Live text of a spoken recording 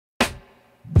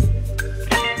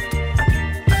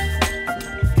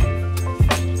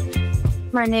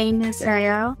My name is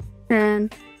Ariel,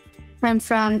 and I'm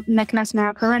from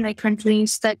Morocco, and I currently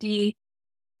study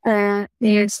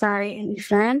AFIKRA in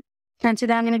Ifrane. And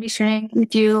today I'm going to be sharing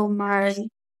with you my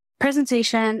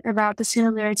presentation about the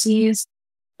similarities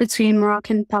between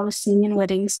Moroccan and Palestinian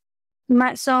weddings.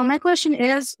 My question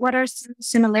is, what are some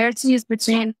similarities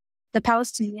between the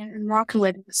Palestinian and Moroccan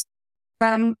weddings?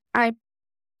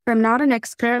 I'm not an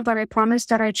expert, but I promise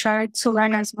that I tried to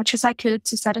learn as much as I could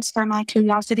to satisfy my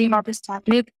curiosity about this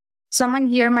topic. Someone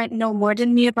here might know more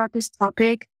than me about this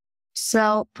topic,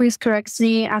 so please correct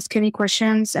me, ask any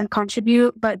questions, and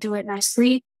contribute, but do it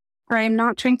nicely. I am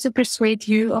not trying to persuade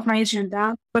you of my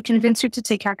agenda, but convince you to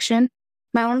take action.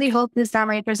 My only hope is that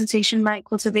my presentation might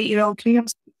cultivate your own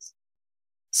curiosity.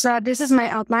 So this is my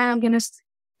outline. I'm going to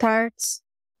start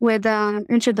with an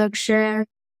introduction,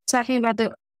 talking about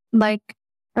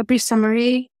a brief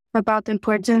summary about the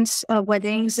importance of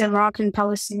weddings in Moroccan and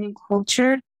Palestinian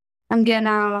culture. I'm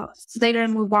gonna later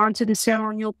move on to the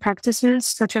ceremonial practices,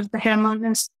 such as the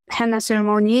henna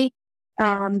ceremony,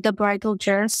 the bridal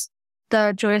dress,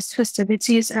 the joyous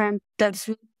festivities, and the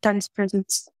food that is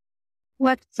present.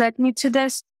 What led me to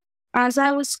this? As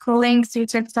I was scrolling through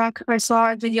TikTok, I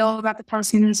saw a video about the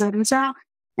Palestinian zaghrout,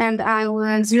 and I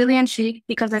was really intrigued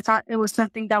because I thought it was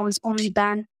something that was only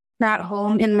done at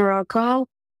home in Morocco.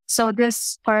 So this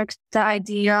sparked the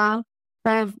idea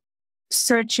of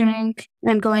searching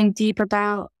and going deep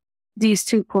about these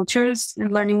two cultures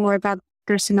and learning more about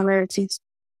their similarities.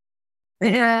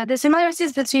 The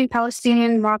similarities between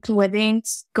Palestinian and Moroccan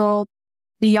weddings go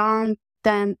beyond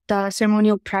than the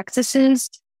ceremonial practices.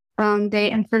 They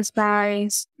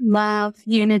emphasize love,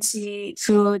 unity,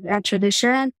 food, and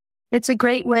tradition. It's a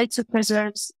great way to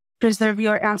preserve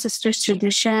your ancestors'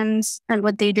 traditions and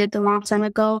what they did a long time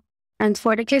ago. And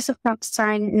for the case of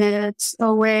Palestine, it's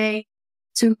a way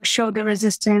to show the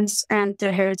resistance and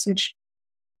their heritage.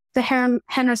 The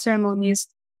henna ceremonies.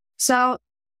 So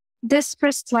this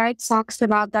first slide talks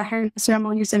about the henna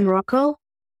ceremonies in Morocco.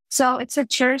 So it's a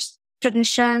church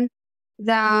tradition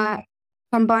that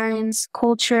combines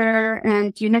culture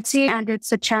and unity, and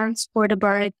it's a chance for the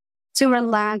bride to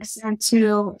relax and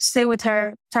to stay with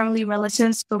her family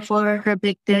relatives before her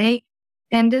big day.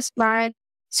 In this slide,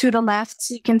 to the left,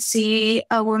 you can see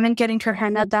a woman getting her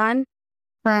henna done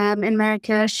in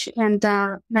Marrakesh in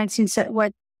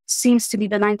what seems to be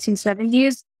the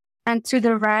 1970s. And to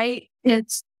the right,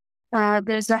 there's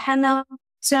a henna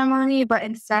ceremony, but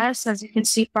in Fes, as you can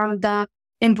see from the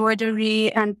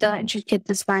embroidery and the intricate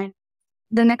design.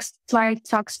 The next slide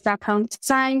talks about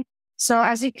Palestine. So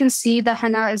as you can see, the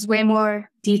henna is way more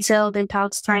detailed in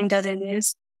Palestine than it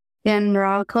is in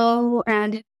Morocco.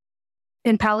 And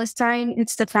in Palestine,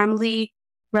 it's the family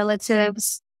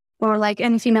relatives or like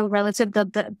any female relative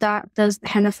that does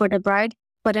henna for the bride.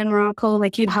 But in Morocco,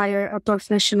 like you hire a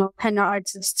professional henna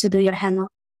artist to do your henna.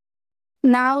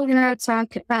 Now we're going to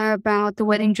talk about the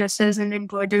wedding dresses and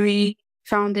embroidery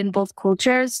found in both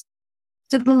cultures.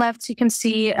 To the left, you can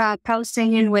see a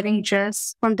Palestinian wedding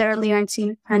dress from the early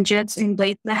 1900s in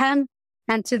Bethlehem.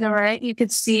 And to the right, you can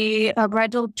see a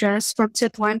bridal dress from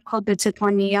Tetouan called the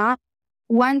Tetouania.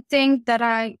 One thing that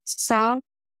I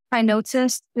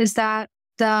noticed is that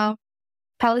the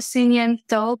Palestinian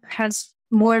thobe has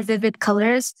more vivid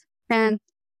colors, and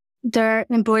their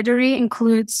embroidery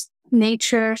includes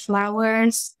nature,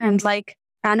 flowers, and like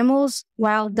animals,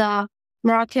 while the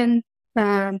Moroccan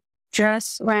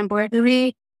dress or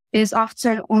embroidery is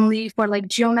often only for like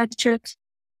geometric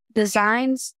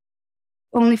designs.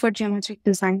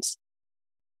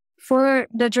 For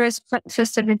the joyous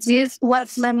festivities,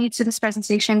 what led me to this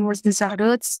presentation was the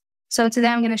zaghrouts. So today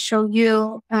I'm going to show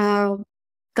you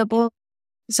the both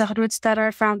zaghrouts that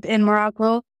are found in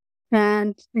Morocco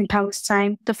and in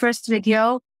Palestine. The first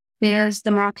video is the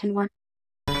Moroccan one.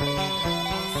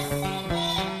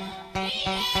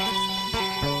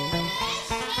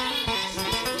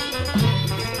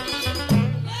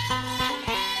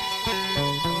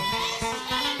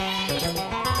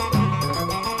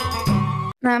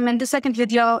 And the second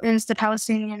video is the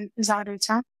Palestinian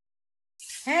zaghrout.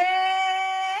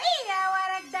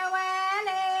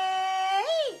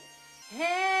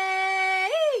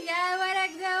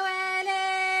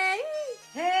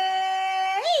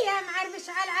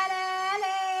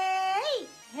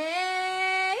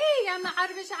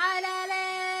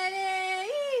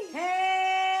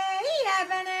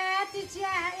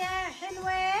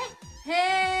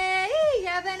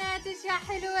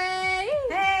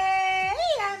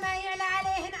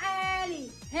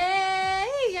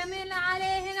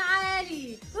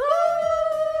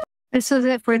 This is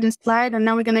it for this slide, and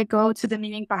now we're going to go to the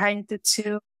meaning behind the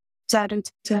two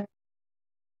zaghrout.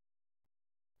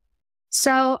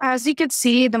 So as you can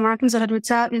see, the Moroccan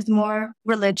zaghrout is more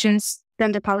religious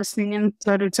than the Palestinian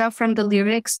zaghrout. From the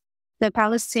lyrics, the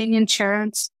Palestinian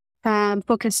chants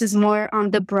focuses more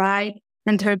on the bride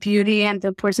and her beauty and the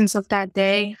importance of that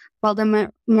day, while the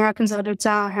Moroccan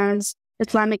zaghrout has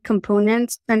Islamic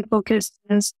components and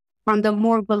focuses on the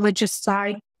more religious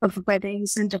side of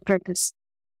weddings and the purpose.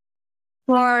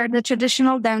 For the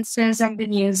traditional dances and the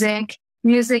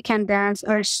music and dance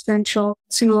are essential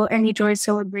to any joy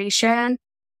celebration,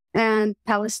 and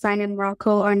Palestine and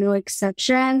Morocco are no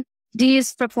exception.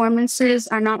 These performances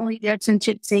are not only there to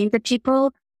entertain the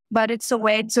people, but it's a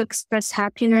way to express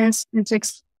happiness and to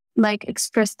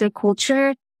express their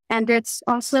culture. And it's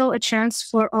also a chance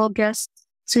for all guests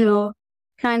to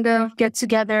kind of get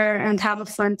together and have a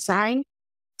fun time.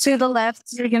 To the left,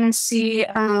 you're going to see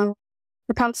the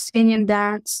Palestinian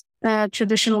dance,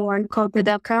 traditional one called the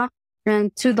Daka.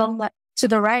 And to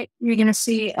the right, you're going to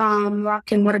see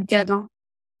Moroccan Moroccan.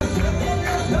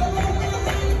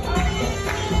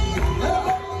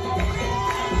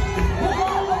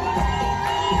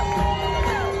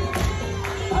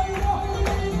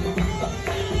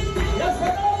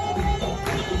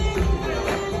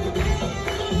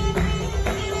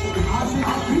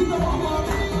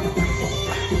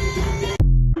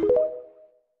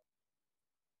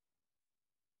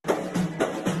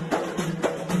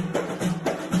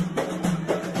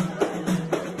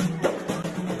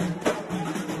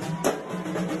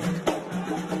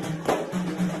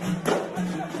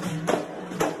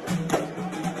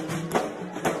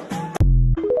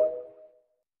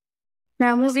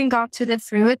 Now, moving on to the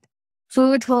food.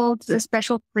 Food holds a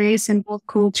special place in both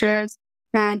cultures,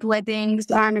 and weddings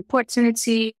are an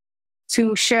opportunity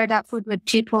to share that food with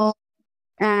people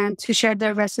and to share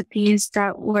their recipes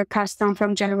that were passed down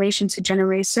from generation to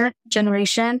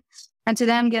generation. And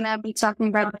today I'm going to be talking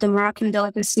about the Moroccan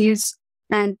delicacies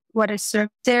and what is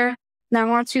served there. Now, I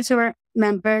want you to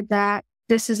remember that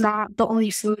this is not the only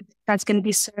food that's going to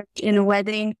be served in a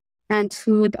wedding. And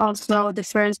food also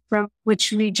differs from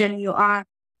which region you are,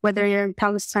 whether you're in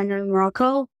Palestine or in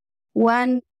Morocco.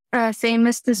 One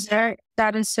famous dessert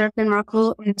that is served in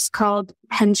Morocco is called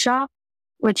henna,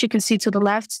 which you can see to the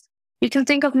left. You can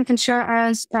think of henna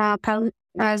as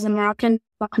a Moroccan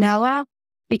baklava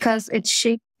because it's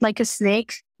shaped like a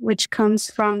snake, which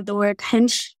comes from the word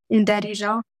hench in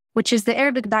Darija, which is the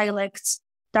Arabic dialect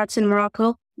that's in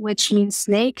Morocco, which means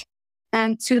snake.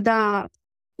 And to the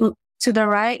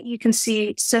right, you can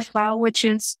see sifla, which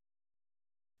is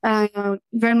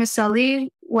vermicelli,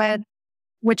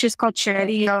 which is called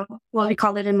cherry, or what we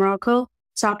call it in Morocco,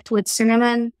 topped with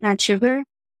cinnamon and sugar.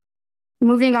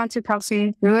 Moving on to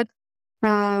Palestinian food,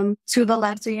 to the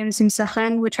left, you're going to see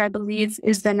sakhan, which I believe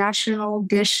is the national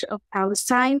dish of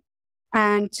Palestine.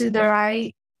 And to the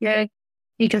right,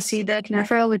 you can see the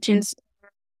knafer, which is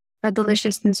a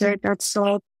delicious dessert that's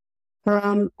sold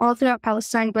all throughout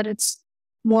Palestine, but it's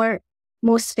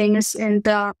most famous in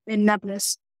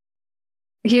Nablus.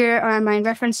 Here are my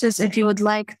references if you would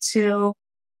like to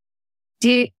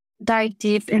dive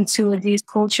deep into these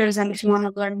cultures and if you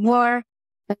want to learn more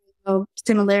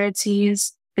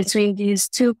similarities between these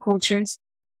two cultures.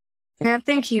 And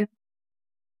thank you.